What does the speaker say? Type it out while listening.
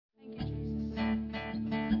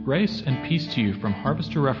Grace and peace to you from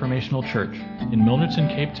Harvester Reformational Church in Milnerton,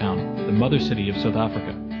 Cape Town, the mother city of South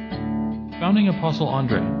Africa. Founding Apostle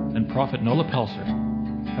Andre and Prophet Nola Pelser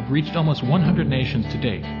have reached almost 100 nations to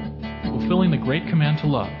date, fulfilling the Great Command to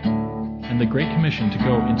love and the Great Commission to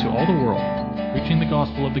go into all the world, preaching the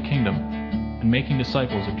gospel of the kingdom and making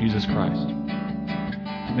disciples of Jesus Christ.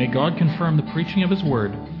 May God confirm the preaching of His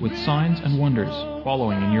Word with signs and wonders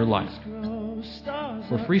following in your life.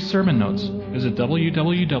 For free sermon notes, visit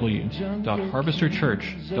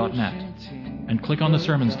www.harvesterchurch.net and click on the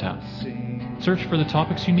Sermons tab. Search for the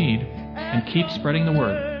topics you need and keep spreading the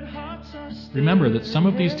Word. Remember that some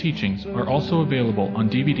of these teachings are also available on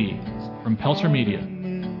DVD from Pelser Media,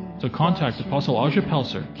 so contact Apostle Aja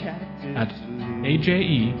Pelser at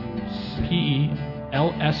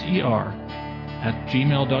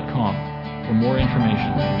ajepelser@gmail.com for more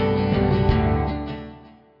information.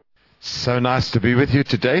 So nice to be with you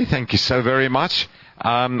today. Thank you so very much.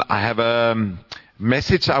 I have a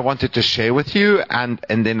message I wanted to share with you, and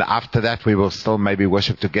then after that we will still maybe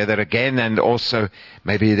worship together again, and also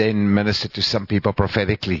maybe then minister to some people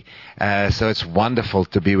prophetically. So it's wonderful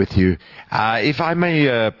to be with you. If I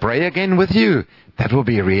may pray again with you, that will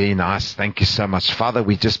be really nice. Thank you so much. Father,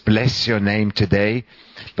 we just bless your name today.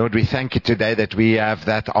 Lord, we thank you today that we have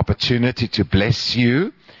that opportunity to bless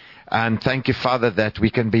you. And thank you, Father, that we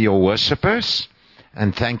can be your worshipers.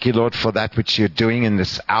 And thank you, Lord, for that which you're doing in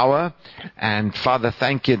this hour. And Father,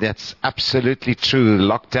 thank you. That's absolutely true.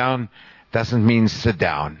 Lockdown doesn't mean sit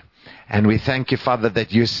down. And we thank you, Father,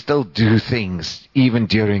 that you still do things even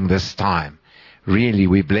during this time. Really,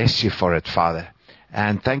 we bless you for it, Father.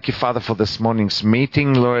 And thank you, Father, for this morning's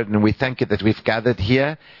meeting, Lord. And we thank you that we've gathered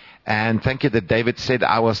here. And thank you that David said,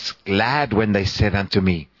 I was glad when they said unto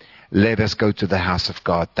me, let us go to the house of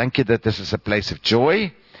God. Thank you that this is a place of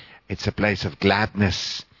joy. It's a place of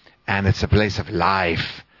gladness. And it's a place of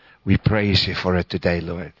life. We praise you for it today,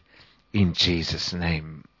 Lord. In Jesus'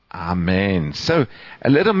 name. Amen. So, a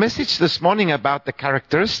little message this morning about the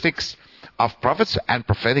characteristics of prophets and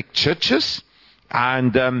prophetic churches.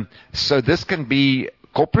 And so this can be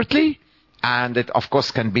corporately. And it, of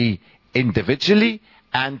course, can be individually.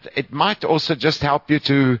 And it might also just help you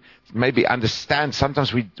to maybe understand.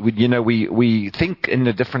 Sometimes we think in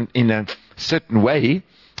a certain way,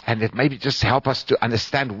 and it maybe just help us to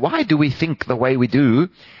understand why do we think the way we do,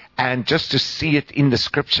 and just to see it in the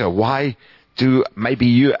scripture. Why do maybe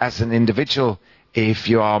you as an individual, if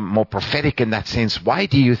you are more prophetic in that sense, why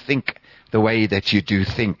do you think the way that you do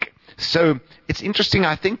think? So it's interesting.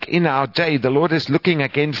 I think in our day, the Lord is looking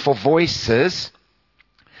again for voices.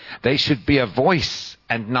 They should be a voice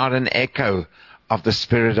and not an echo of the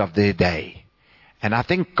spirit of their day. And I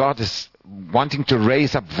think God is wanting to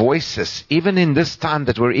raise up voices, even in this time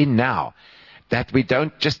that we're in now, that we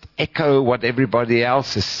don't just echo what everybody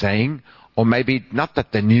else is saying, or maybe not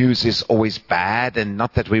that the news is always bad, and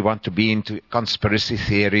not that we want to be into conspiracy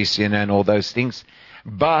theories, and all those things,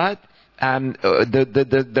 but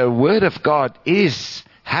the Word of God has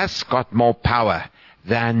got more power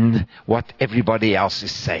than what everybody else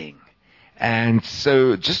is saying. And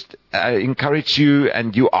so just encourage you,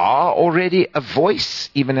 and you are already a voice,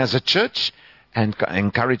 even as a church, and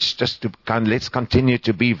encourage just to let's continue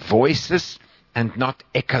to be voices and not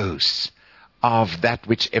echoes of that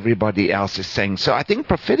which everybody else is saying. So I think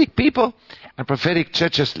prophetic people and prophetic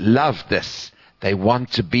churches love this. They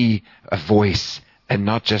want to be a voice and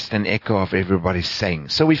not just an echo of everybody's saying.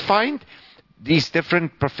 So we find these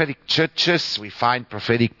different prophetic churches, we find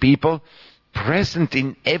prophetic people present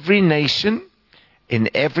in every nation, in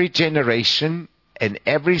every generation, in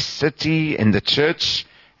every city, in the church.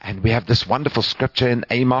 And we have this wonderful scripture in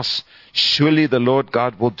Amos, surely the Lord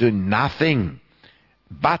God will do nothing,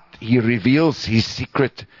 but He reveals His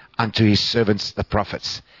secret unto His servants, the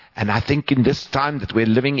prophets. And I think in this time that we're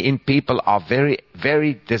living in, people are very,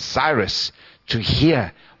 very desirous to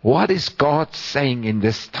hear what is God saying in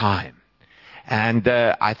this time. And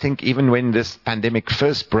I think even when this pandemic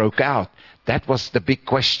first broke out, that was the big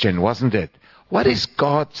question, wasn't it? What is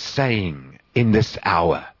God saying in this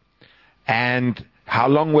hour? And how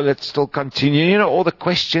long will it still continue? All the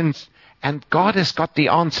questions. And God has got the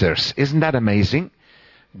answers. Isn't that amazing?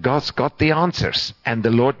 God's got the answers. And the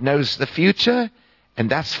Lord knows the future. And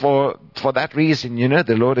that's for that reason,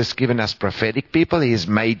 the Lord has given us prophetic people. He has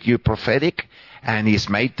made you prophetic. And He's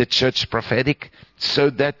made the church prophetic so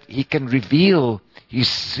that He can reveal His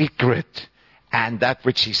secret and that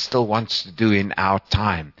which He still wants to do in our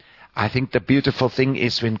time. I think the beautiful thing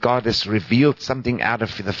is when God has revealed something out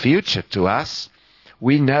of the future to us,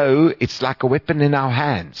 we know it's like a weapon in our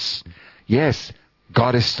hands. Yes,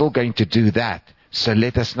 God is still going to do that. So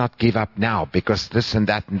let us not give up now, because this and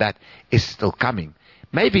that is still coming.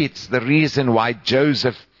 Maybe it's the reason why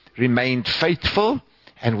Joseph remained faithful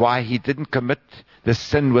and why he didn't commit the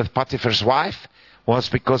sin with Potiphar's wife, was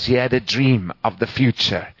because he had a dream of the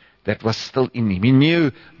future that was still in him. He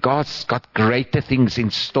knew God's got greater things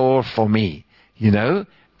in store for me.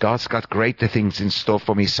 God's got greater things in store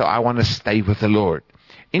for me, so I want to stay with the Lord.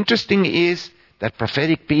 Interesting is that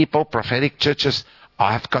prophetic people, prophetic churches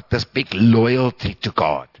have got this big loyalty to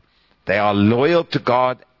God. They are loyal to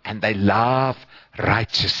God and they love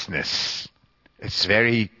righteousness. It's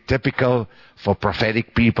very typical for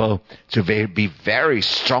prophetic people to be very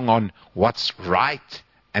strong on what's right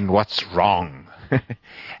and what's wrong.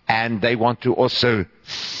 And they want to also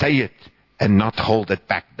say it and not hold it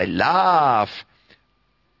back. They love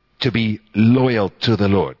to be loyal to the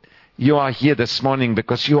Lord. You are here this morning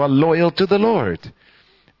because you are loyal to the Lord.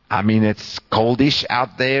 I mean, it's coldish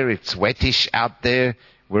out there, it's wettish out there,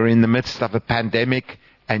 we're in the midst of a pandemic,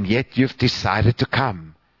 and yet you've decided to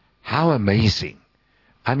come. How amazing.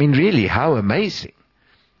 I mean, really, how amazing.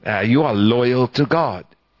 You are loyal to God,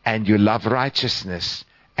 and you love righteousness,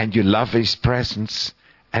 and you love His presence,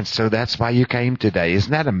 and so that's why you came today.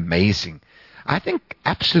 Isn't that amazing? I think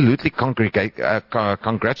absolutely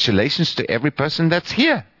congratulations to every person that's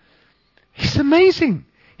here. It's amazing.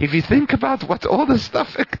 If you think about what all the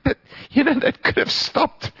stuff that could have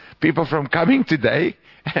stopped people from coming today.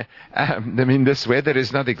 I mean, this weather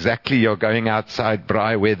is not exactly your going outside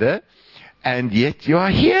braai weather, and yet you are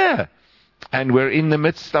here. And we're in the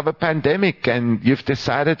midst of a pandemic, and you've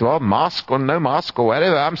decided, well, mask or no mask or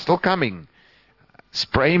whatever, I'm still coming.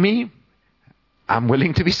 Spray me, I'm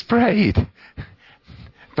willing to be sprayed.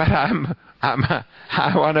 But I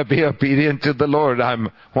want to be obedient to the Lord. I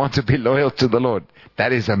want to be loyal to the Lord.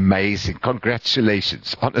 That is amazing.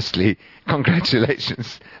 Congratulations. Honestly,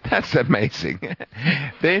 congratulations. That's amazing.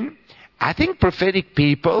 Then, I think prophetic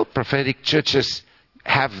people, prophetic churches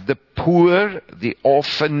have the poor, the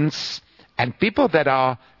orphans, and people that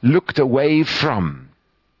are looked away from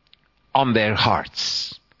on their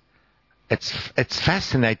hearts. It's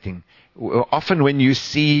fascinating. Often when you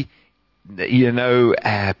see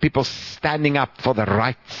people standing up for the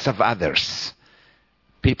rights of others.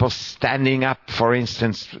 People standing up, for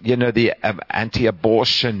instance, the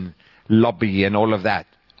anti-abortion lobby and all of that.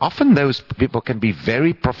 Often those people can be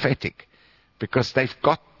very prophetic because they've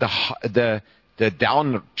got the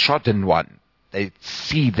downtrodden one. They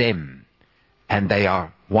see them and they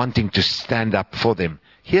are wanting to stand up for them.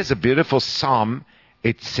 Here's a beautiful psalm.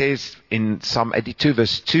 It says in Psalm 82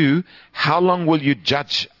 verse 2, how long will you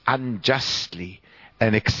judge unjustly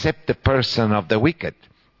and accept the person of the wicked?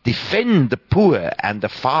 Defend the poor and the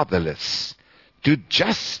fatherless. Do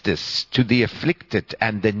justice to the afflicted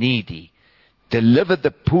and the needy. Deliver the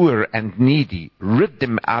poor and needy. Rid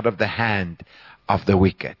them out of the hand of the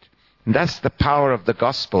wicked. And that's the power of the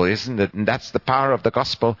gospel, isn't it? And that's the power of the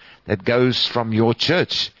gospel that goes from your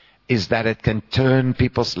church, is that it can turn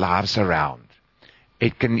people's lives around.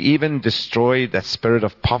 It can even destroy that spirit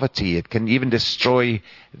of poverty. It can even destroy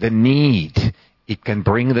the need. It can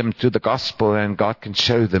bring them to the gospel, and God can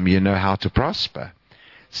show them, how to prosper.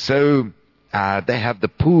 So they have the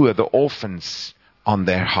poor, the orphans on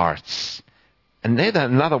their hearts. And then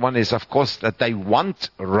another one is, of course, that they want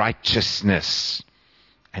righteousness.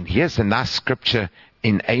 And here's a nice scripture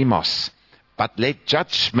in Amos. But let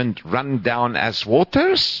judgment run down as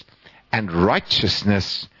waters, and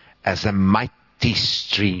righteousness as a mighty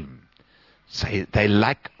stream. So they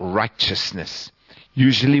like righteousness.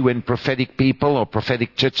 Usually when prophetic people or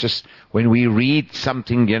prophetic churches, when we read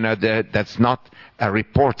something, that's not a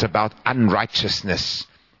report about unrighteousness,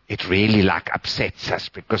 it really upsets us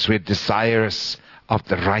because we're desirous of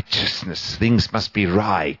the righteousness. Things must be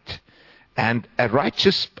right. And a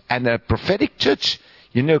righteous and a prophetic church,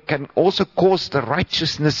 can also cause the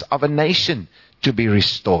righteousness of a nation to be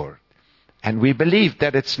restored. And we believe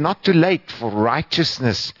that it's not too late for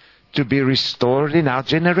righteousness to be restored in our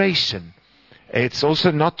generation. It's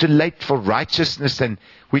also not too late for righteousness, and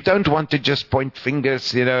we don't want to just point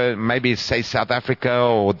fingers, maybe say South Africa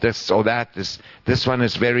or this or that. This one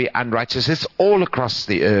is very unrighteous. It's all across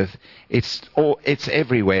the earth. It's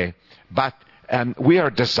everywhere. But we are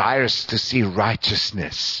desirous to see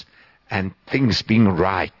righteousness and things being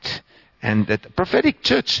right. And the prophetic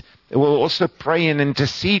church will also pray and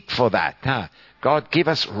intercede for that. God, give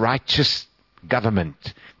us righteous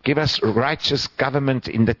government. Give us righteous government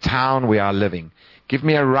in the town we are living. Give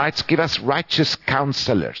us righteous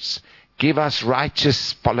counselors. Give us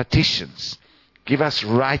righteous politicians. Give us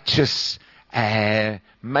righteous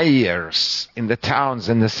mayors in the towns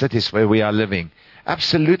and the cities where we are living.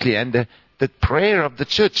 Absolutely. And the prayer of the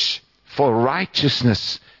church for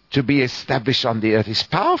righteousness to be established on the earth is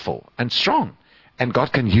powerful and strong. And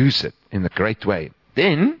God can use it in a great way.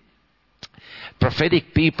 Then,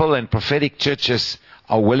 prophetic people and prophetic churches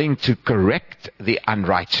are willing to correct the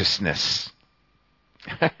unrighteousness.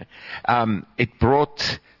 It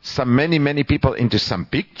brought many people into some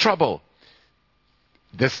big trouble.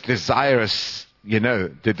 This desirous,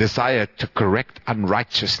 the desire to correct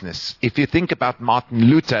unrighteousness. If you think about Martin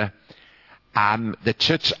Luther, the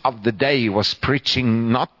church of the day was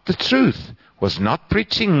preaching not the truth, was not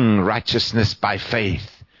preaching righteousness by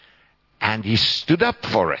faith. And he stood up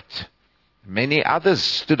for it. Many others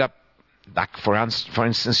stood up, like for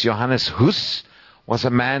instance, Johannes Hus was a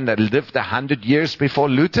man that lived 100 years before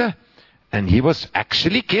Luther, and he was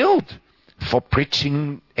actually killed for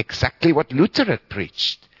preaching exactly what Luther had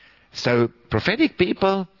preached. So prophetic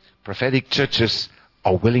people, prophetic churches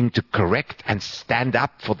are willing to correct and stand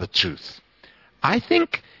up for the truth. I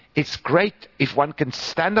think it's great if one can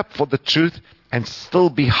stand up for the truth and still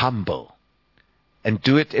be humble and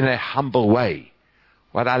do it in a humble way.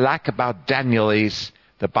 What I like about Daniel is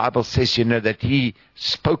the Bible says, that he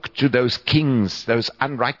spoke to those kings, those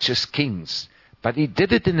unrighteous kings, but he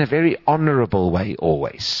did it in a very honorable way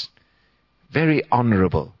always. Very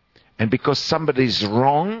honorable. And because somebody's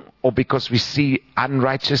wrong or because we see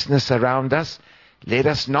unrighteousness around us, let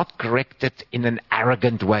us not correct it in an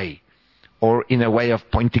arrogant way or in a way of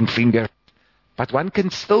pointing finger. But one can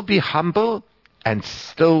still be humble and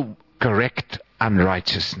still correct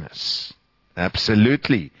unrighteousness.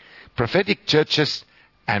 Absolutely. Prophetic churches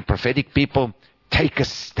and prophetic people take a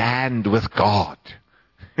stand with God.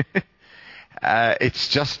 It's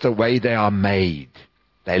just the way they are made.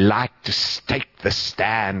 They like to take the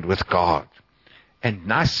stand with God. And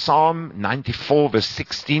nice Psalm 94 verse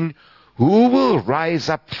 16, who will rise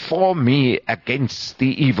up for me against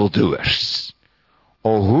the evildoers?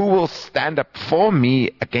 Or who will stand up for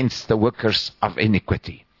me against the workers of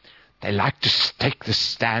iniquity? They like to take the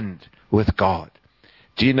stand with God.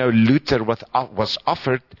 Do you know Luther was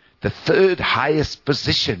offered the third highest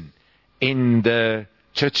position in the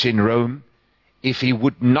church in Rome if he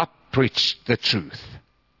would not preach the truth?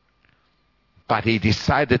 But he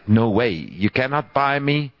decided, no way, you cannot buy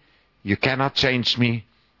me, you cannot change me,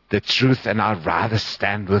 the truth, and I'd rather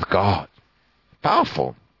stand with God.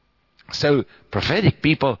 Powerful. So prophetic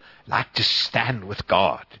people like to stand with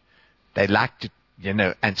God. They like to,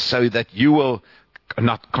 and so that you will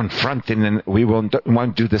not confront we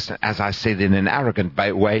won't do this, as I said, in an arrogant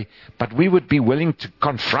way, but we would be willing to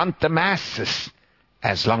confront the masses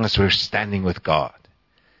as long as we're standing with God.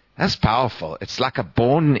 That's powerful. It's like a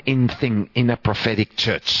born-in thing in a prophetic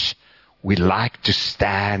church. We like to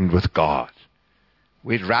stand with God.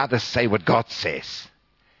 We'd rather say what God says,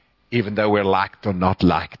 even though we're liked or not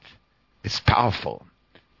liked. It's powerful.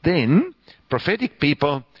 Then, prophetic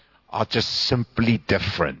people are just simply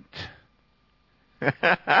different.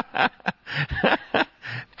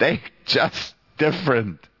 They're just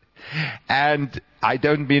different. And I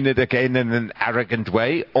don't mean it again in an arrogant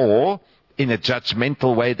way or in a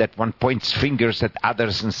judgmental way that one points fingers at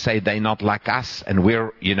others and say they're not like us and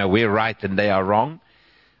we're right and they are wrong.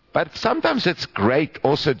 But sometimes it's great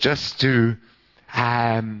also just to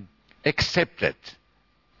accept it.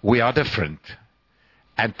 We are different.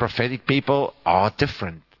 And prophetic people are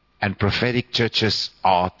different. And prophetic churches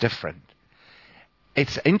are different.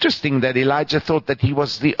 It's interesting that Elijah thought that he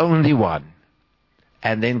was the only one.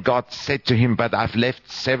 And then God said to him, but I've left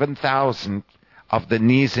 7,000 of the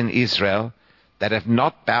knees in Israel that have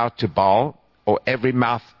not bowed to Baal, or every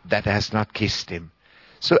mouth that has not kissed him.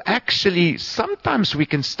 So actually, sometimes we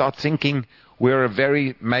can start thinking we're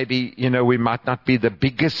we might not be the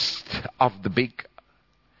biggest of the big.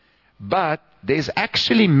 But there's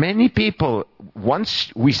actually many people,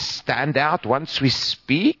 once we stand out, once we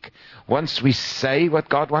speak, once we say what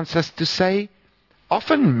God wants us to say,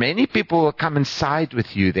 often many people will come and side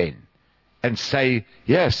with you then and say,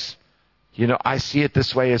 yes, I see it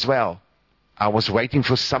this way as well. I was waiting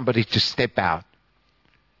for somebody to step out.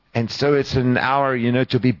 And so it's an hour,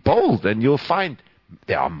 to be bold, and you'll find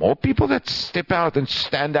there are more people that step out and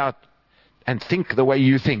stand out and think the way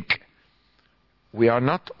you think. We are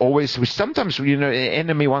not always, sometimes, the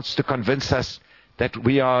enemy wants to convince us that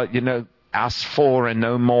we are, us four and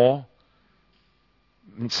no more.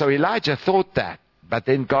 And so Elijah thought that, but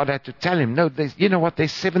then God had to tell him, no,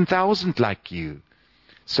 there's 7,000 like you.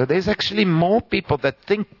 So there's actually more people that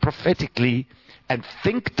think prophetically and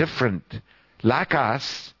think different like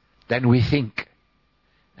us than we think.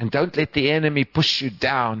 And don't let the enemy push you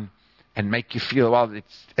down and make you feel, well,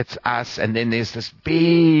 it's us, and then there's this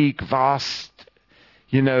big, vast,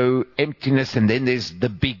 emptiness and then there's the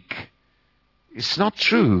big. It's not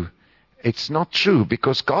true. It's not true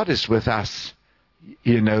because God is with us,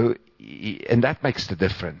 and that makes the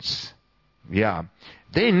difference. Yeah.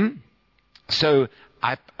 Then, so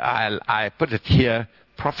I put it here,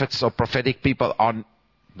 prophets or prophetic people are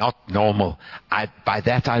not normal. By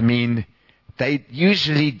that I mean, they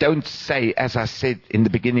usually don't say, as I said in the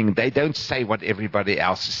beginning, they don't say what everybody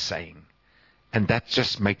else is saying. And that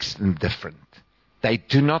just makes them different. They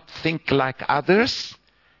do not think like others,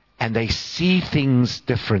 and they see things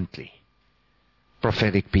differently.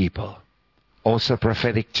 Prophetic people, also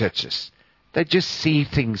prophetic churches, they just see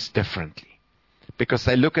things differently because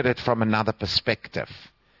they look at it from another perspective,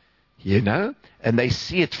 and they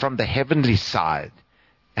see it from the heavenly side,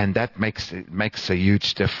 and that makes a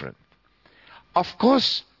huge difference. Of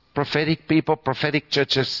course, prophetic people, prophetic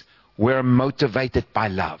churches were motivated by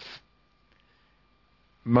love.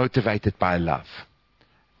 Motivated by love.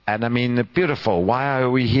 And I mean, beautiful. Why are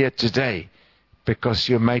we here today? Because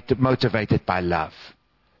you're motivated by love.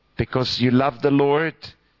 Because you love the Lord.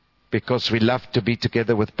 Because we love to be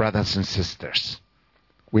together with brothers and sisters.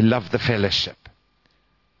 We love the fellowship.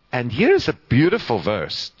 And here's a beautiful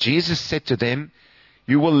verse. Jesus said to them,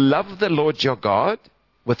 you will love the Lord your God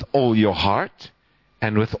with all your heart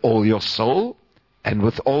and with all your soul and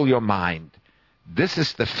with all your mind. This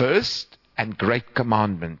is the first and great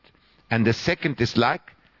commandment. And the second is like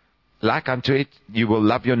unto it, you will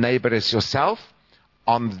love your neighbor as yourself.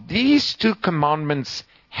 On these two commandments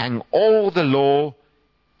hang all the law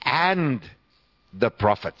and the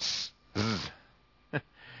prophets.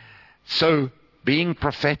 So, being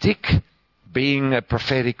prophetic, being a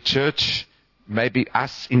prophetic church, maybe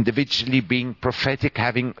us individually being prophetic,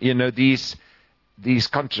 having, these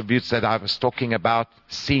contributes that I was talking about,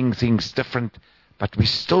 seeing things different, but we're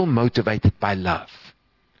still motivated by love.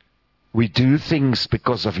 We do things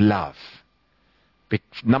because of love.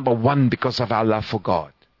 Number one, because of our love for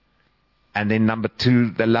God. And then number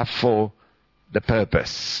two, the love for the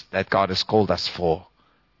purpose that God has called us for.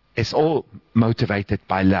 It's all motivated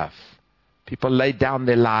by love. People lay down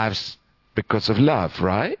their lives because of love,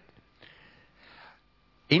 right?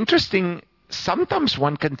 Interesting, sometimes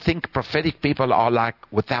one can think prophetic people are like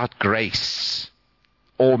without grace.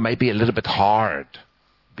 Or maybe a little bit hard.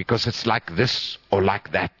 Because it's like this or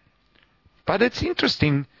like that. But it's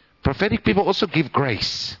interesting, prophetic people also give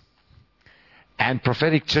grace. And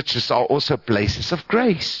prophetic churches are also places of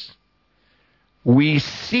grace. We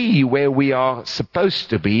see where we are supposed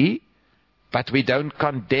to be, but we don't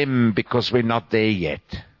condemn because we're not there yet.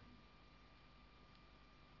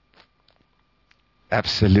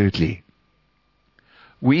 Absolutely.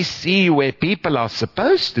 We see where people are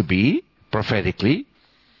supposed to be, prophetically,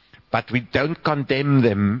 but we don't condemn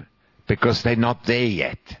them because they're not there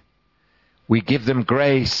yet. We give them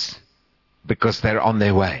grace because they're on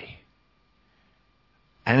their way.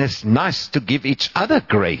 And it's nice to give each other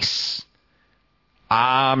grace.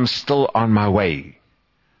 I'm still on my way.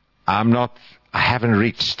 I haven't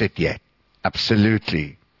reached it yet.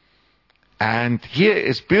 Absolutely. And here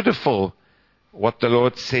is beautiful what the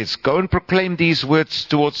Lord says. Go and proclaim these words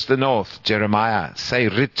towards the north, Jeremiah. Say,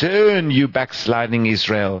 return, you backsliding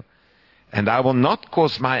Israel, and I will not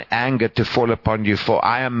cause my anger to fall upon you, for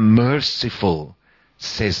I am merciful,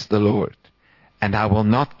 says the Lord, and I will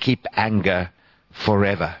not keep anger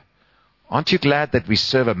forever. Aren't you glad that we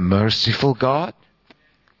serve a merciful God?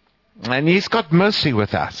 And He's got mercy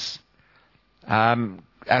with us.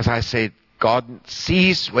 As I said, God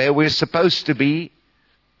sees where we're supposed to be,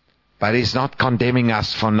 but He's not condemning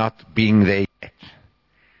us for not being there yet.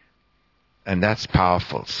 And that's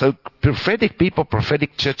powerful. So prophetic people,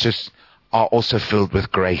 prophetic churches are also filled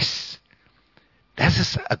with grace. This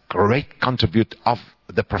is a great contribute of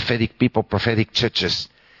the prophetic people, prophetic churches.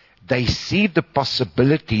 They see the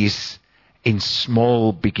possibilities in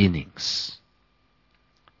small beginnings.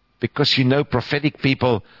 Because prophetic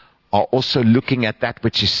people are also looking at that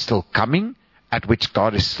which is still coming, at which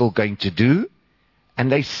God is still going to do.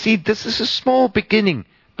 And they see this is a small beginning,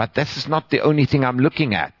 but this is not the only thing I'm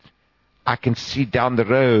looking at. I can see down the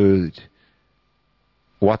road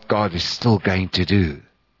what God is still going to do.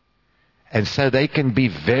 And so they can be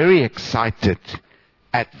very excited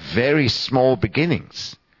at very small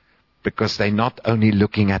beginnings, because they're not only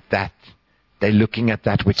looking at that, they're looking at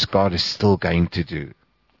that which God is still going to do.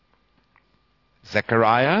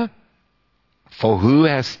 Zechariah, for who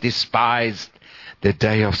has despised the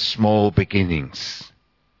day of small beginnings?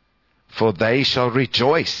 For they shall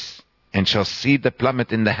rejoice and shall see the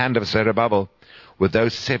plummet in the hand of Zerubbabel with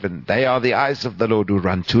those 7. They are the eyes of the Lord who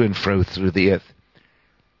run to and fro through the earth.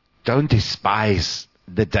 Don't despise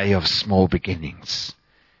the day of small beginnings.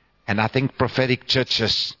 And I think prophetic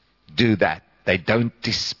churches do that. They don't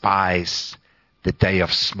despise the day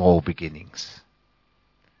of small beginnings.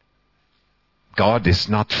 God is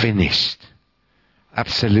not finished.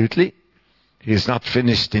 Absolutely. He is not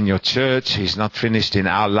finished in your church. He's not finished in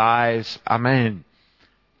our lives. Amen.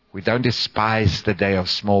 We don't despise the day of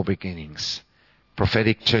small beginnings.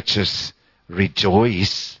 Prophetic churches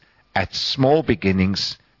rejoice at small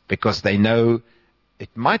beginnings because they know it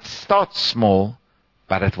might start small,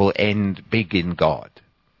 but it will end big in God.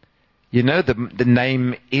 You know the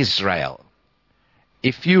name Israel.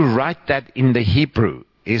 If you write that in the Hebrew,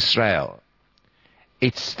 Israel,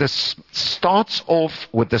 it starts off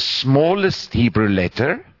with the smallest Hebrew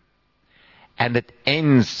letter and it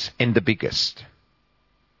ends in the biggest.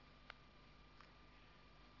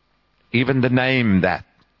 Even the name that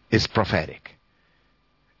is prophetic.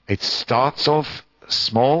 It starts off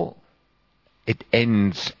small, it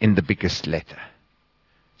ends in the biggest letter.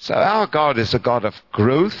 So our God is a God of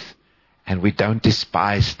growth, and we don't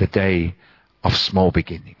despise the day of small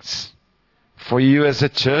beginnings. For you as a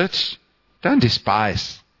church, don't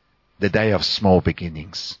despise the day of small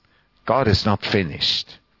beginnings. God is not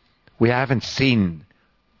finished. We haven't seen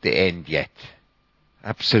the end yet.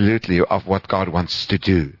 Absolutely, of what God wants to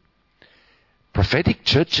do. Prophetic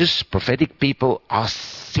churches, prophetic people are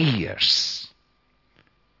seers.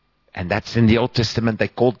 And that's in the Old Testament, they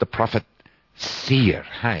called the prophet seer.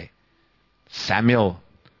 Hey, Samuel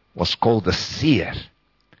was called a seer.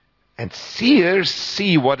 And seers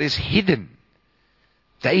see what is hidden.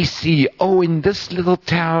 They see, in this little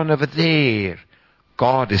town over there,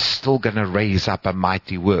 God is still going to raise up a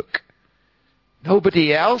mighty work.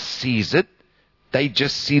 Nobody else sees it. They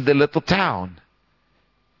just see the little town.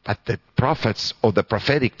 But the prophets or the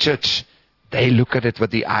prophetic church, they look at it with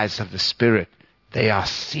the eyes of the Spirit. They are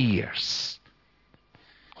seers.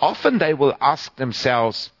 Often they will ask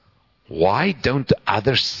themselves, why don't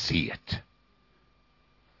others see it?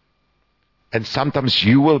 And sometimes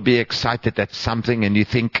you will be excited at something and you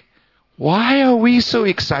think, why are we so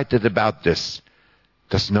excited about this?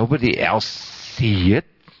 Does nobody else see it?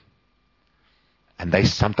 And they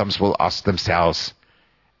sometimes will ask themselves,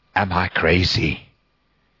 am I crazy?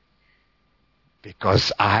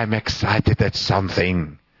 Because I'm excited at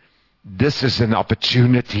something. This is an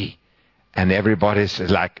opportunity. And everybody's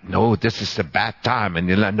like, no, this is a bad time. And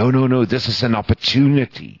you're like, no, this is an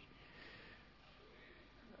opportunity.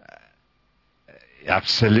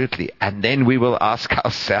 Absolutely. And then we will ask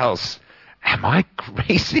ourselves, am I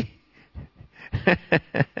crazy?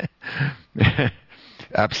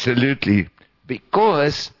 Absolutely.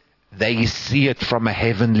 Because they see it from a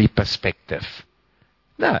heavenly perspective.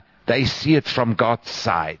 No, they see it from God's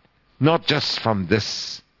side. Not just from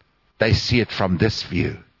this. They see it from this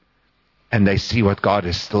view. And they see what God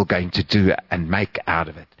is still going to do and make out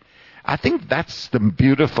of it. I think that's the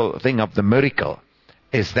beautiful thing of the miracle,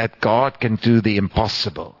 is that God can do the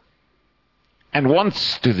impossible. And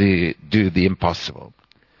wants to do the impossible.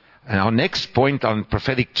 And our next point on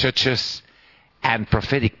prophetic churches and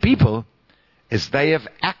prophetic people is they have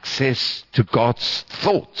access to God's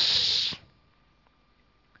thoughts.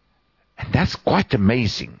 And that's quite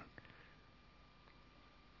amazing.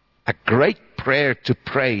 A great prayer to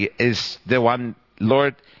pray is the one,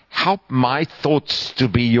 Lord, help my thoughts to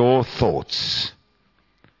be your thoughts.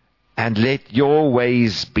 And let your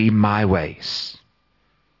ways be my ways.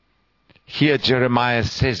 Here Jeremiah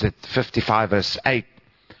says it, 55 verse 8,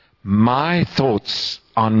 my thoughts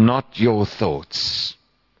are not your thoughts.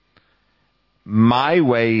 My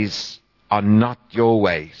ways are not your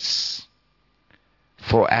ways.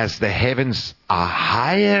 For as the heavens are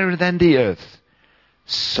higher than the earth,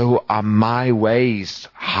 so are my ways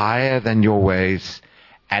higher than your ways,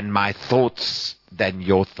 and my thoughts than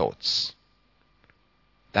your thoughts.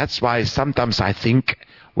 That's why sometimes I think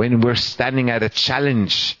when we're standing at a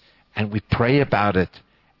challenge and we pray about it,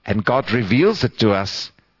 and God reveals it to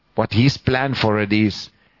us, what His plan for it is,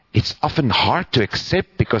 it's often hard to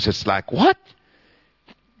accept because it's like, what?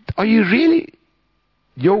 Are you really?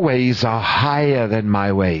 Your ways are higher than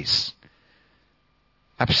my ways.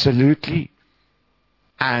 Absolutely.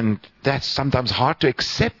 And that's sometimes hard to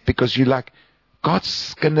accept because you're like, God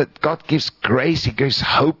gives grace, He gives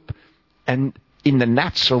hope. And in the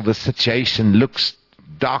natural, the situation looks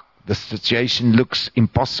dark, the situation looks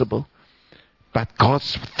impossible. But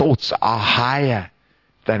God's thoughts are higher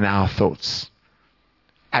than our thoughts.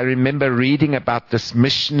 I remember reading about this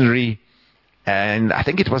missionary, and I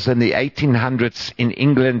think it was in the 1800s in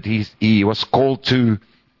England. He was called to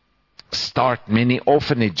start many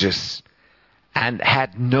orphanages and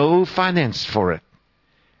had no finance for it.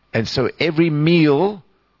 And so every meal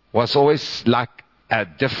was always like a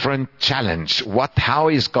different challenge. How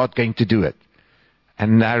is God going to do it?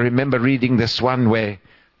 And I remember reading this one where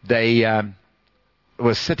they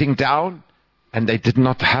were sitting down and they did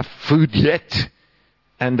not have food yet.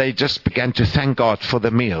 And they just began to thank God for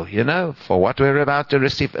the meal, for what we're about to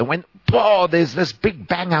receive. And when, there's this big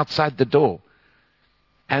bang outside the door.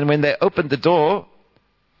 And when they opened the door,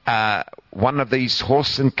 one of these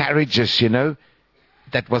horse and carriages,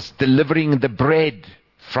 that was delivering the bread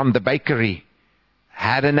from the bakery,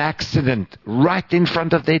 had an accident right in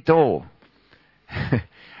front of their door.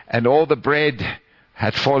 And all the bread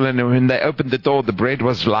had fallen. And when they opened the door, the bread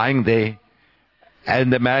was lying there.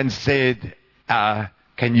 And the man said,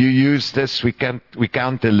 can you use this? We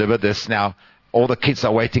can't deliver this now. All the kids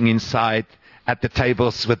are waiting inside at the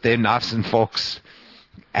tables with their knives and forks.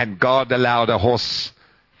 And God allowed a horse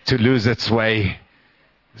to lose its way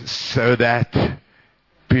so that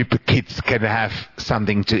kids can have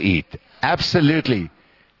something to eat. Absolutely.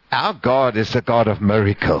 Our God is a God of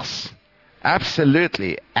miracles.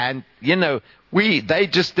 Absolutely. And, they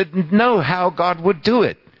just didn't know how God would do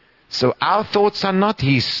it. So our thoughts are not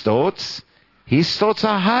His thoughts. His thoughts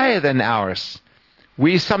are higher than ours.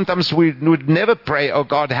 Sometimes we would never pray, oh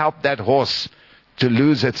God, help that horse to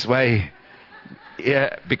lose its way.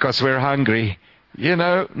 Yeah, because we're hungry.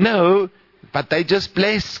 No, but they just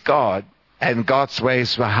bless God, and God's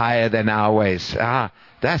ways were higher than our ways.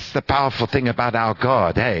 That's the powerful thing about our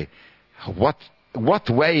God. Hey, what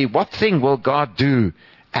thing will God do,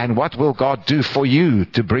 and what will God do for you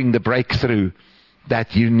to bring the breakthrough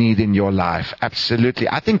that you need in your life? Absolutely.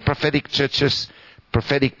 I think prophetic churches,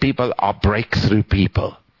 prophetic people are breakthrough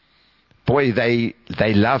people. Boy, they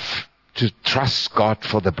love to trust God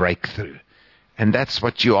for the breakthrough. And that's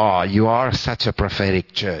what you are. You are such a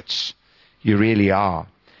prophetic church. You really are.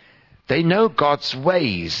 They know God's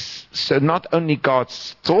ways. So not only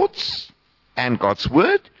God's thoughts and God's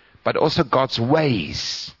word, but also God's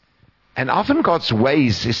ways. And often God's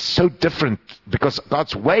ways is so different because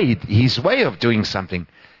God's way, His way of doing something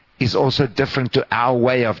is also different to our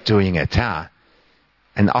way of doing it. And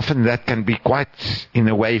often that can be quite, in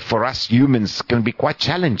a way, for us humans, can be quite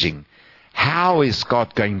challenging. How is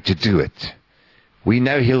God going to do it? We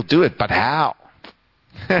know He'll do it, but how?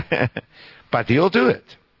 But He'll do it.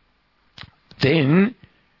 Then,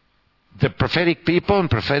 the prophetic people and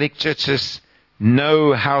prophetic churches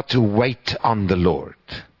know how to wait on the Lord.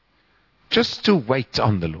 Just to wait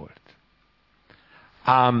on the Lord.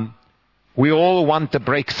 We all want the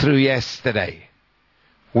breakthrough yesterday.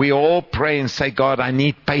 We all pray and say, God, I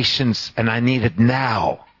need patience and I need it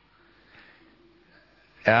now.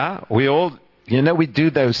 Yeah, we all, we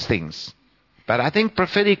do those things. But I think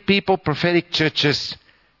prophetic people, prophetic churches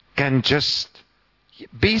can just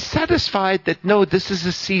be satisfied that, no, this is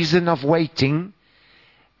a season of waiting.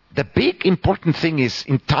 The big important thing is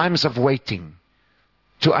in times of waiting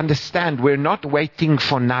to understand we're not waiting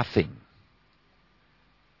for nothing.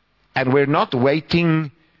 And we're not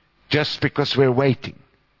waiting just because we're waiting.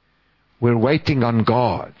 We're waiting on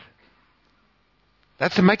God.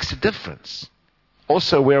 That makes a difference.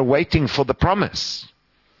 Also, we're waiting for the promise.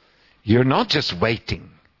 You're not just waiting.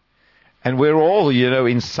 And we're all,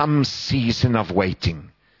 in some season of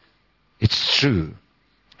waiting. It's true.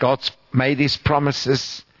 God's made His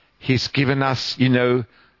promises. He's given us,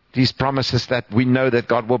 these promises that we know that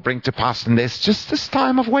God will bring to pass. And there's just this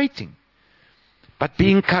time of waiting. But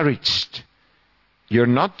be encouraged. You're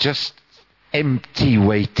not just empty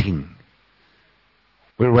waiting.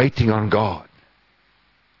 We're waiting on God.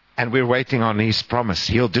 And we're waiting on His promise.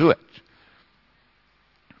 He'll do it.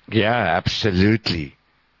 Yeah, absolutely.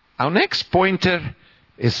 Our next pointer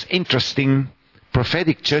is interesting.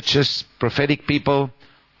 Prophetic churches, prophetic people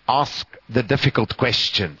ask the difficult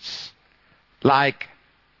questions. Like,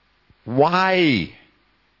 why?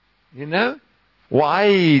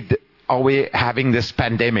 Why are we having this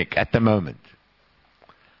pandemic at the moment?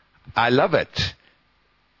 I love it.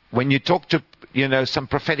 When you talk to, some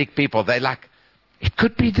prophetic people, they're like, it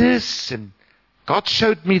could be this, and God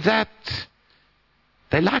showed me that.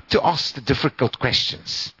 They like to ask the difficult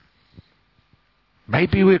questions.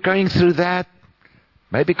 Maybe we're going through that.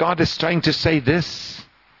 Maybe God is trying to say this.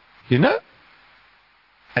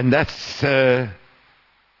 And that's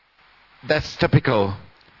typical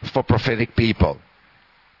for prophetic people.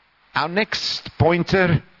 Our next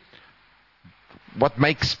pointer, what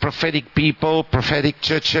makes prophetic people, prophetic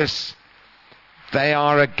churches, they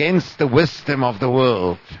are against the wisdom of the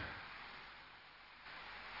world.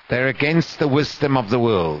 They're against the wisdom of the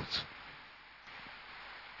world.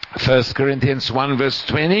 1 Corinthians 1 verse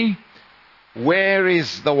 20. Where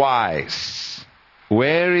is the wise?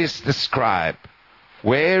 Where is the scribe?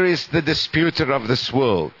 Where is the disputer of this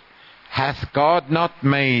world? Hath God not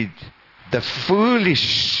made the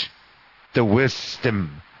foolish the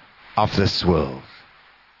wisdom of this world?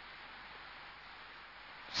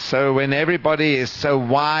 So when everybody is so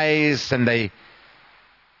wise and they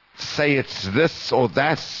say it's this or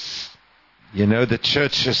that, the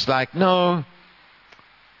church is like, no,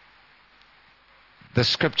 the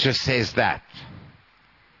scripture says that.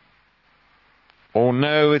 Or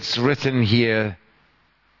no, it's written here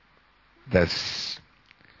this.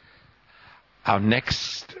 Our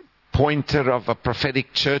next pointer of a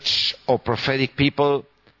prophetic church or prophetic people,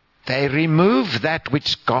 they remove that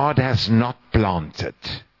which God has not planted.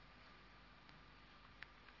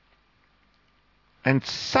 And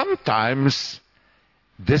sometimes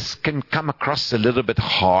this can come across a little bit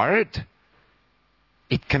hard.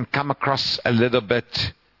 It can come across a little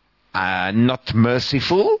bit not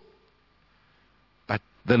merciful. But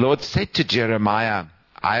the Lord said to Jeremiah,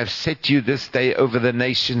 I have set you this day over the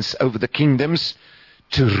nations, over the kingdoms,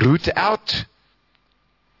 to root out,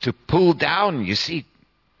 to pull down,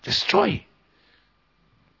 destroy,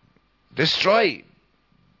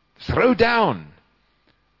 throw down,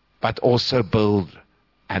 but also build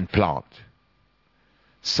and plant.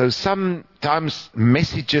 So sometimes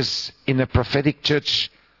messages in a prophetic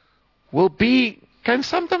church can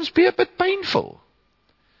sometimes be a bit painful.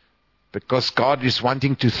 Because God is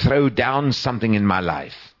wanting to throw down something in my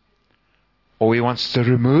life. Or He wants to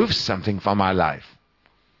remove something from my life.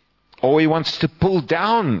 Or He wants to pull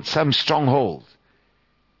down some stronghold.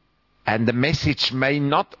 And the message may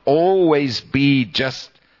not always be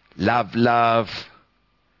just love,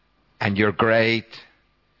 and you're great,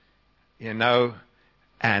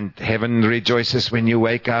 and heaven rejoices when you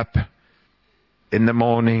wake up in the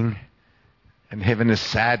morning, and heaven is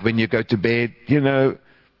sad when you go to bed,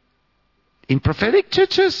 In prophetic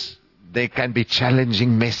churches, there can be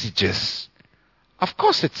challenging messages. Of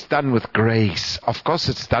course it's done with grace. Of course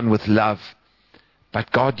it's done with love.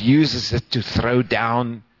 But God uses it to throw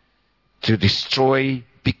down, to destroy,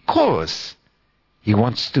 because He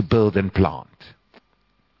wants to build and plant.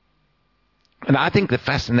 And I think the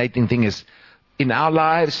fascinating thing is, in our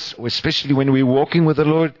lives, especially when we're walking with the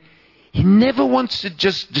Lord, He never wants to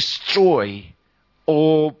just destroy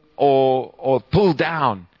or pull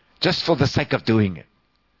down just for the sake of doing it.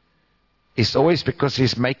 It's always because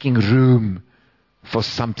He's making room for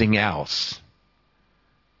something else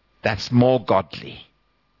that's more godly.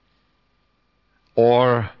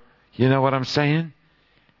 Or, you know what I'm saying?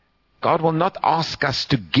 God will not ask us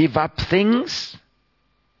to give up things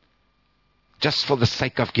just for the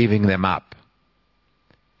sake of giving them up.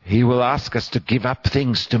 He will ask us to give up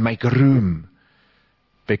things to make room,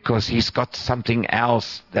 because He's got something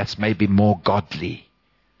else that's maybe more godly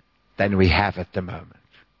than we have at the moment.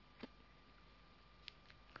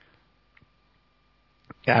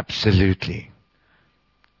 Absolutely.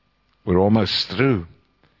 We're almost through.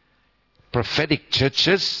 Prophetic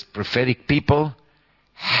churches, prophetic people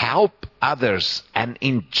help others and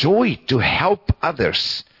enjoy to help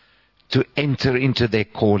others to enter into their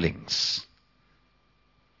callings.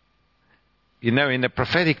 In a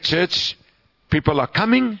prophetic church, people are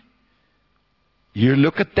coming. You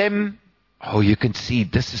look at them. Oh, you can see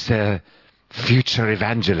this is a future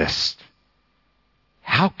evangelist.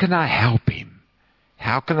 How can I help him?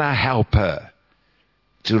 How can I help her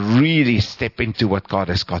to really step into what God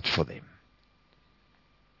has got for them?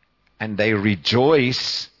 And they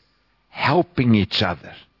rejoice helping each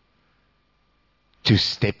other to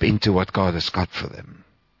step into what God has got for them.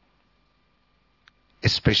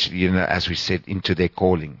 Especially, as we said, into their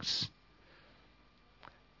callings.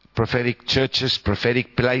 Prophetic churches,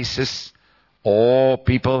 prophetic places, all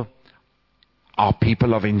people are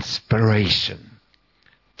people of inspiration.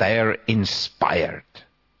 They are inspired.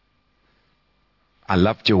 I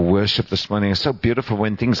loved your worship this morning. It's so beautiful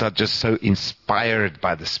when things are just so inspired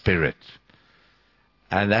by the Spirit.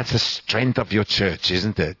 And that's the strength of your church,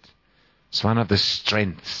 isn't it? It's one of the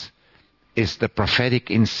strengths. Is the prophetic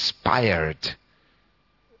inspired,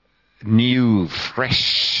 new,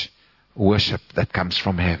 fresh worship that comes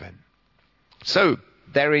from heaven. So,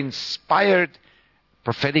 they're inspired.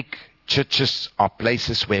 Prophetic churches are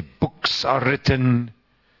places where books are written,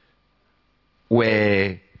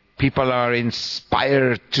 where people are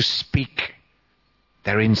inspired to speak.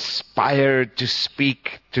 They're inspired to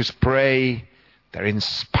speak, to pray. They're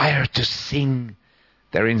inspired to sing.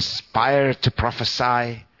 They're inspired to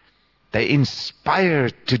prophesy. They're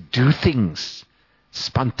inspired to do things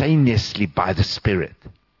spontaneously by the Spirit.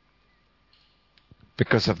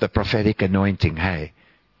 Because of the prophetic anointing,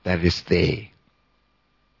 that is there.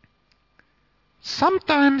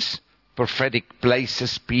 Sometimes prophetic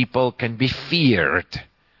places, people can be feared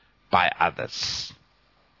by others.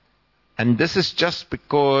 And this is just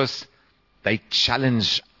because they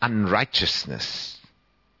challenge unrighteousness.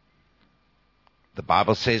 The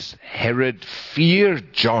Bible says Herod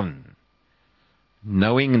feared John,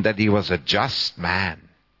 knowing that he was a just man.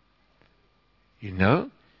 You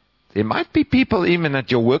know, there might be people even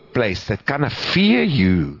at your workplace that kind of fear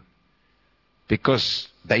you because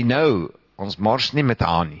they know, ons mors nie met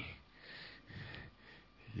haar nie.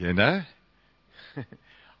 You know?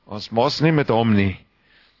 Ons mors nie met hom nie.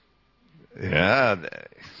 Yeah,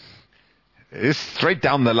 it's straight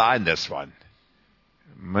down the line, this one.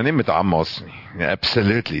 Moenie met haar mors nie.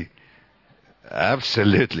 Absolutely.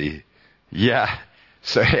 Absolutely. Yeah.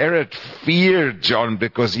 So Herod feared John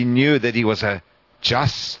because he knew that he was a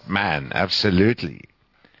just man. Absolutely.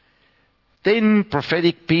 Then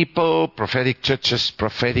prophetic people, prophetic churches,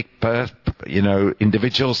 prophetic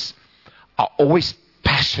individuals are always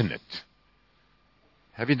passionate.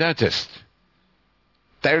 Have you noticed?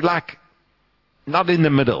 They're like not in the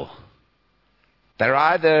middle. They're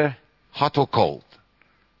either hot or cold.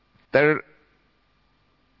 They're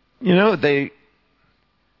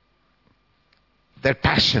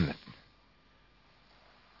passionate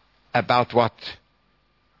about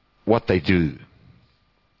what they do.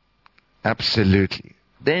 Absolutely.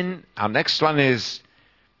 Then our next one is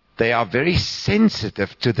they are very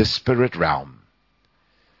sensitive to the spirit realm.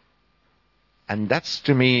 And that's,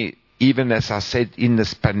 to me, even as I said, in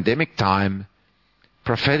this pandemic time,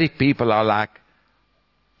 prophetic people are like,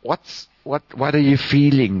 what are you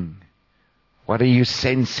feeling? What are you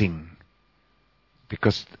sensing?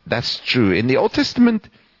 Because that's true. In the Old Testament,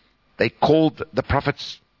 they called the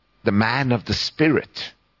prophets the man of the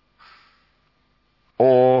Spirit.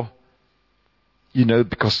 Or,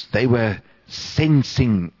 because they were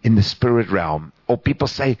sensing in the spirit realm. Or people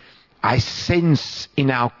say, I sense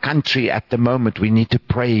in our country at the moment we need to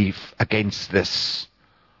pray against this.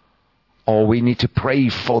 Or we need to pray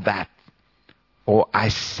for that. Or I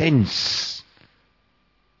sense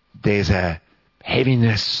there's a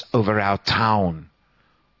heaviness over our town.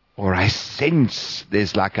 Or I sense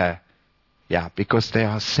there's because they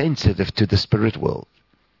are sensitive to the spirit world.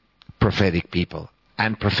 Prophetic people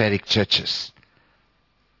and prophetic churches.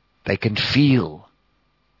 They can feel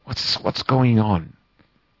what's going on.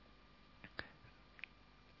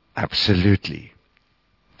 Absolutely.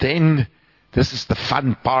 Then, this is the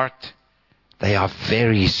fun part. They are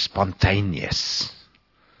very spontaneous.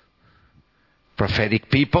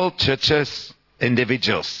 Prophetic people, churches,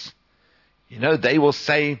 individuals. They will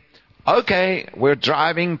say, okay, we're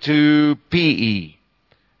driving to PE.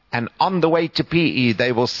 And on the way to PE,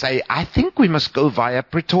 they will say, I think we must go via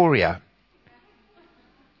Pretoria.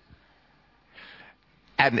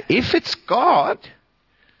 And if it's God,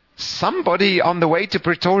 somebody on the way to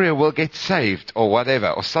Pretoria will get saved or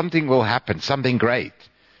whatever, or something will happen, something great.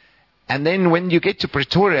 And then when you get to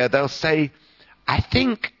Pretoria, they'll say, I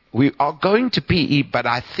think we are going to PE, but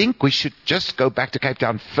I think we should just go back to Cape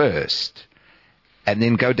Town first and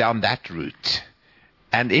then go down that route.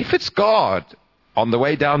 And if it's God, on the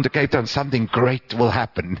way down to Cape Town, something great will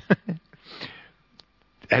happen.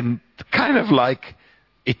 And kind of like,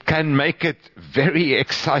 it can make it very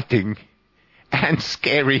exciting and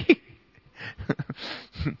scary.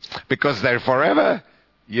 Because they're forever,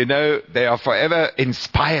 they are forever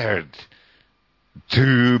inspired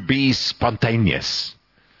to be spontaneous.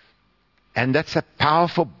 And that's a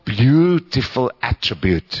powerful, beautiful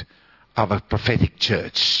attribute of a prophetic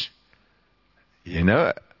church.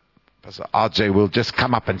 Pastor RJ will just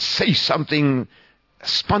come up and say something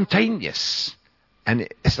spontaneous. And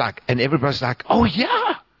it's like, and everybody's like, oh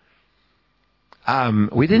yeah.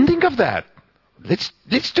 We didn't think of that.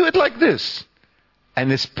 Let's do it like this.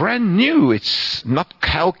 And it's brand new. It's not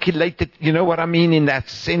calculated. You know what I mean? In that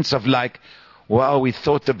sense of like, well, we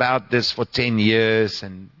thought about this for 10 years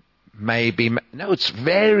and no, it's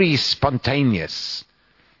very spontaneous.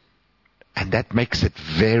 And that makes it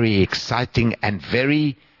very exciting and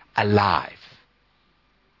very alive.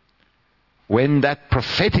 When that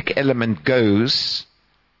prophetic element goes,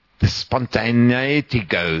 the spontaneity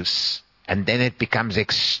goes, and then it becomes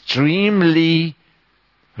extremely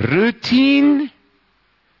routine,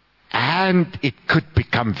 and it could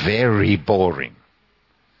become very boring.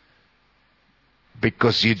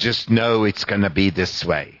 Because you just know it's going to be this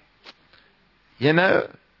way.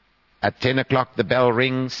 At 10 o'clock the bell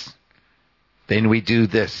rings, then we do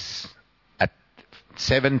this. At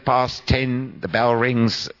 10:07, the bell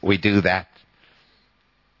rings, we do that.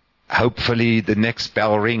 Hopefully the next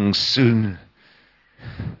bell rings soon,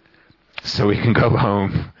 so we can go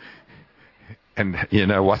home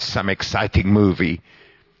and, watch some exciting movie.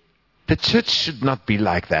 The church should not be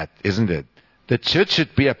like that, isn't it? The church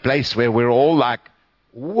should be a place where we're all like,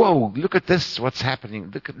 whoa, look at this, what's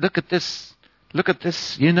happening. Look at this,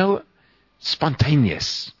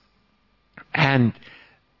 spontaneous. And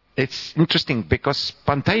it's interesting because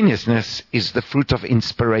spontaneousness is the fruit of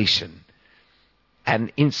inspiration.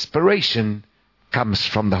 And inspiration comes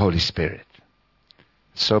from the Holy Spirit.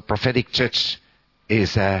 So prophetic church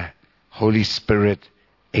is a Holy Spirit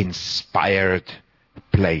inspired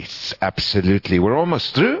place. Absolutely. We're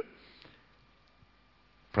almost through.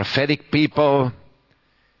 Prophetic people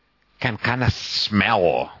can kind of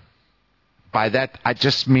smell. By that I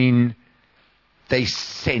just mean they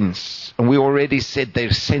sense. And we already said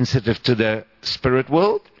they're sensitive to the spirit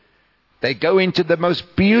world. They go into the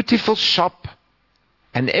most beautiful shop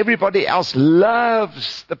and everybody else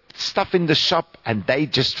loves the stuff in the shop and they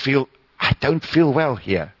just feel, I don't feel well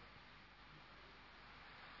here.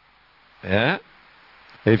 Yeah?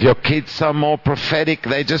 If your kids are more prophetic,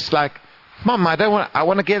 they just like, Mom, I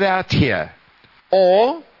want to get out here.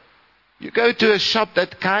 Or you go to a shop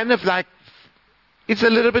that kind of like, it's a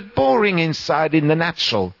little bit boring inside in the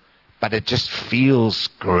natural, but it just feels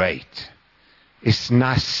great. It's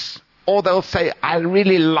nice. Or they'll say, I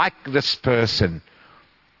really like this person.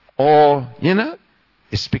 Or,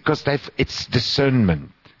 it's because it's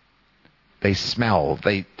discernment. They smell,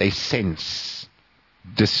 they sense,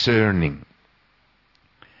 discerning.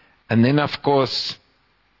 And then, of course,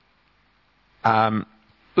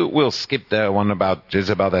 we'll skip the one about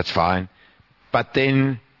Jezebel, that's fine. But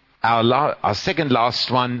then our second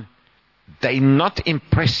last one, they're not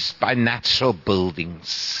impressed by natural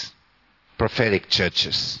buildings, prophetic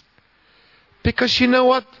churches. Because you know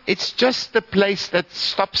what? It's just the place that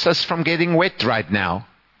stops us from getting wet right now.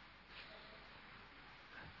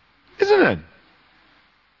 Isn't it?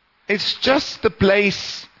 It's just the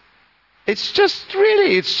place, it's just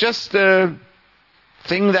the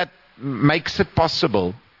thing that makes it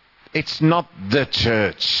possible. It's not the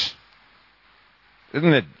church.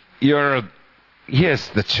 Isn't it? Here's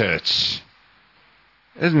the church.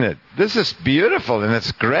 Isn't it? This is beautiful and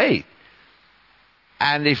it's great.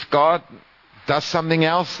 And if God does something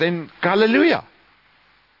else, then hallelujah.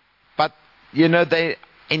 But, the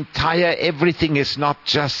entire everything is not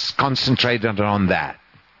just concentrated on that.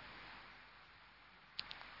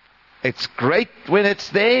 It's great when it's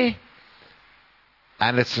there,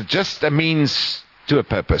 and it's just a means to a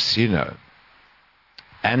purpose,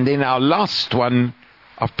 And then our last one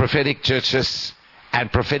of prophetic churches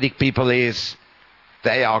and prophetic people is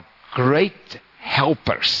they are great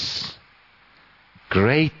helpers.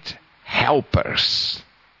 Great helpers.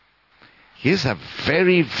 Here's a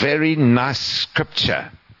very, very nice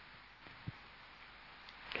scripture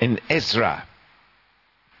in Ezra.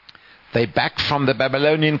 They're back from the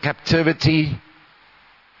Babylonian captivity.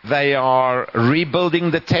 They are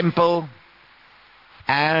rebuilding the temple.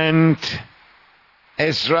 And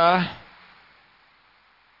Ezra,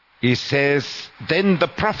 he says, then the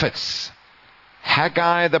prophets,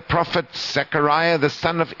 Haggai the prophet, Zechariah the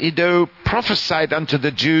son of Iddo, prophesied unto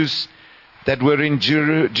the Jews that were in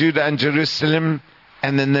Judah and Jerusalem,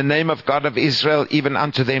 and in the name of God of Israel, even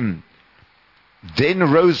unto them.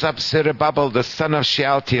 Then rose up Zerubbabel the son of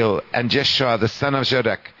Shealtiel, and Jeshua the son of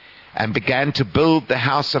Jodak, and began to build the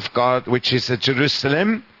house of God, which is at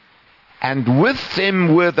Jerusalem. And with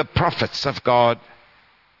them were the prophets of God,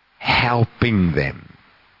 helping them.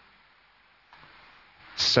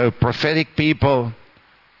 So prophetic people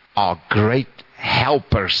are great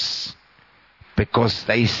helpers because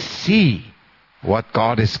they see what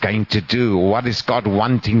God is going to do, what is God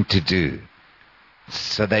wanting to do.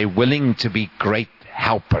 So they're willing to be great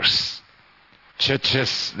helpers.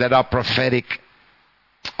 Churches that are prophetic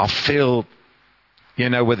are filled,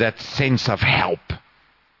 with that sense of help.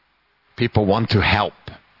 People want to help.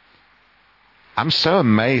 I'm so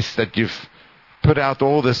amazed that you've put out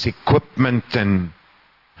all this equipment and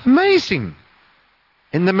amazing.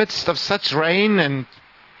 In the midst of such rain and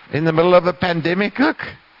in the middle of a pandemic, look,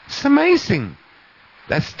 it's amazing.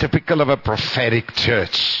 That's typical of a prophetic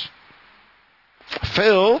church.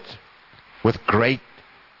 Filled with great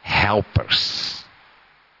helpers.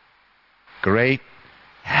 Great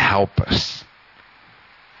helpers.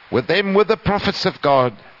 With them were the prophets of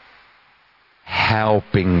God,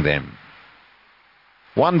 helping them.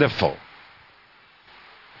 Wonderful.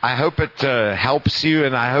 I hope it helps you,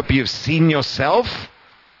 and I hope you've seen yourself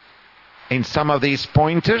in some of these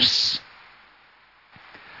pointers,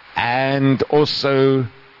 and also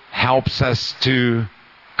helps us to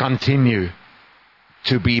continue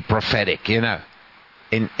to be prophetic, in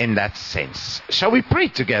that sense. Shall we pray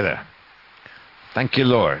together? Thank you,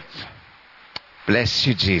 Lord. Bless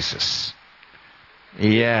you, Jesus.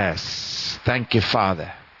 Yes. Thank you,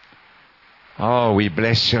 Father. Oh, we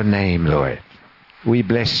bless your name, Lord. We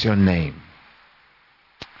bless your name.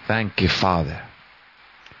 Thank you, Father.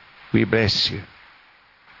 We bless you.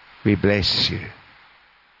 We bless you.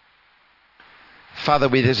 Father,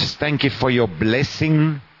 we just thank you for your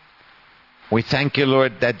blessing. We thank you,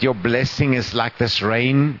 Lord, that your blessing is like this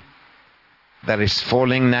rain that is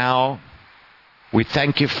falling now. We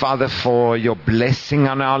thank you, Father, for your blessing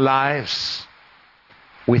on our lives.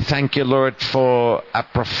 We thank you, Lord, for a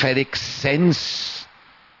prophetic sense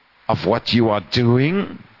of what you are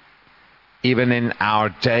doing, even in our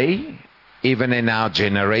day, even in our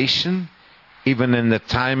generation, even in the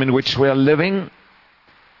time in which we are living.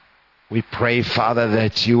 We pray, Father,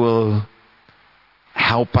 that you will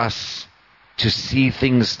help us to see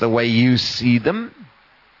things the way you see them.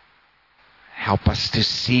 Help us to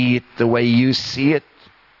see it the way you see it,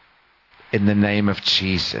 in the name of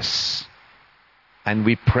Jesus. And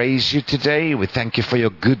we praise you today. We thank you for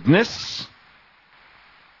your goodness.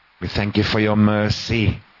 We thank you for your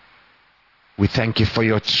mercy. We thank you for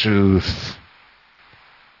your truth.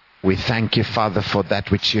 We thank you, Father, for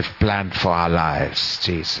that which you've planned for our lives,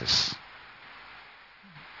 Jesus.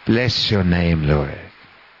 Bless your name, Lord.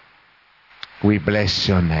 We bless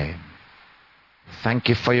your name. Thank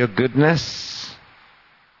you for your goodness,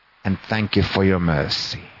 and thank you for your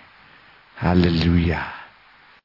mercy. Hallelujah.